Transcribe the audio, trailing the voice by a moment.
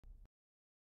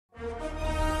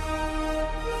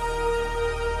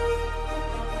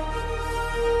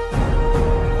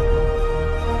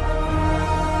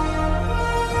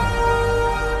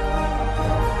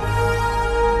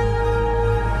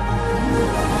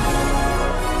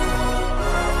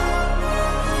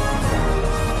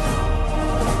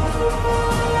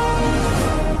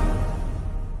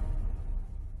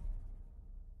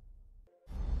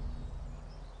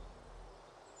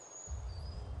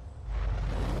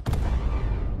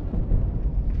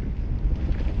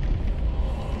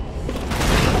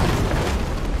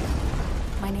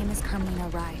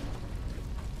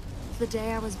The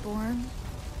day I was born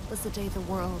was the day the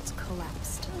world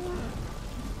collapsed.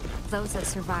 Those that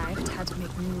survived had to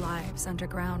make new lives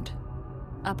underground.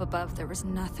 Up above, there was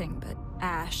nothing but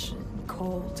ash and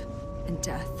cold and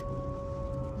death.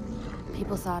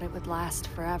 People thought it would last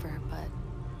forever, but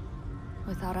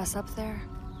without us up there,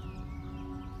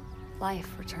 life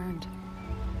returned.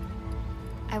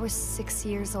 I was 6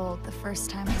 years old the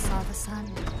first time I saw the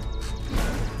sun.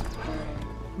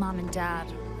 Mom and Dad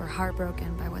were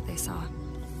heartbroken by what they saw.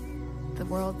 The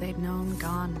world they'd known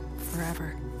gone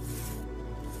forever.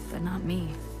 But not me.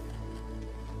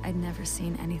 I'd never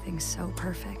seen anything so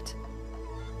perfect.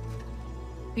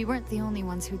 We weren't the only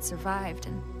ones who'd survived,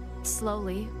 and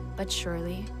slowly but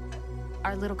surely,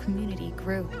 our little community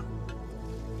grew.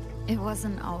 It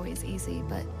wasn't always easy,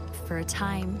 but for a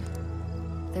time,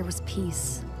 there was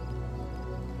peace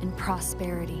and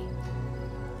prosperity.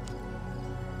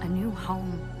 A new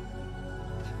home.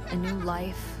 A new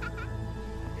life,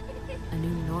 a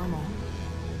new normal.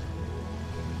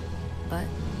 But,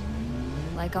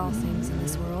 like all things in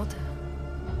this world,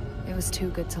 it was too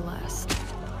good to last.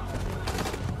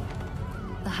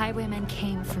 The highwaymen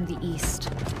came from the east,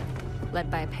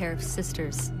 led by a pair of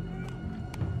sisters,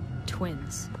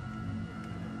 twins.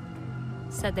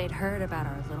 Said they'd heard about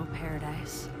our little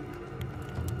paradise.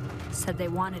 Said they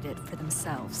wanted it for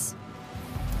themselves.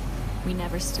 We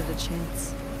never stood a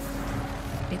chance.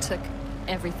 They took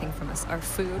everything from us, our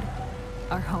food,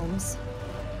 our homes,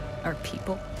 our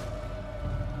people.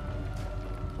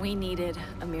 We needed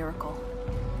a miracle,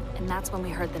 and that's when we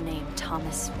heard the name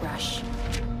Thomas Rush.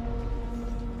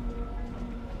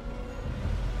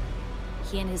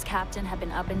 He and his captain had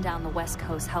been up and down the West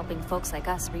Coast helping folks like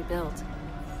us rebuild,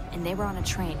 and they were on a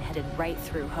train headed right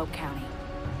through Hope County.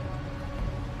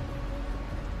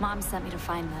 Mom sent me to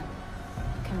find them,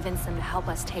 convince them to help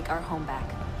us take our home back.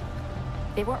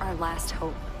 They were our last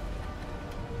hope,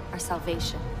 our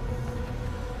salvation.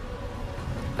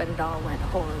 But it all went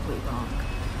horribly wrong.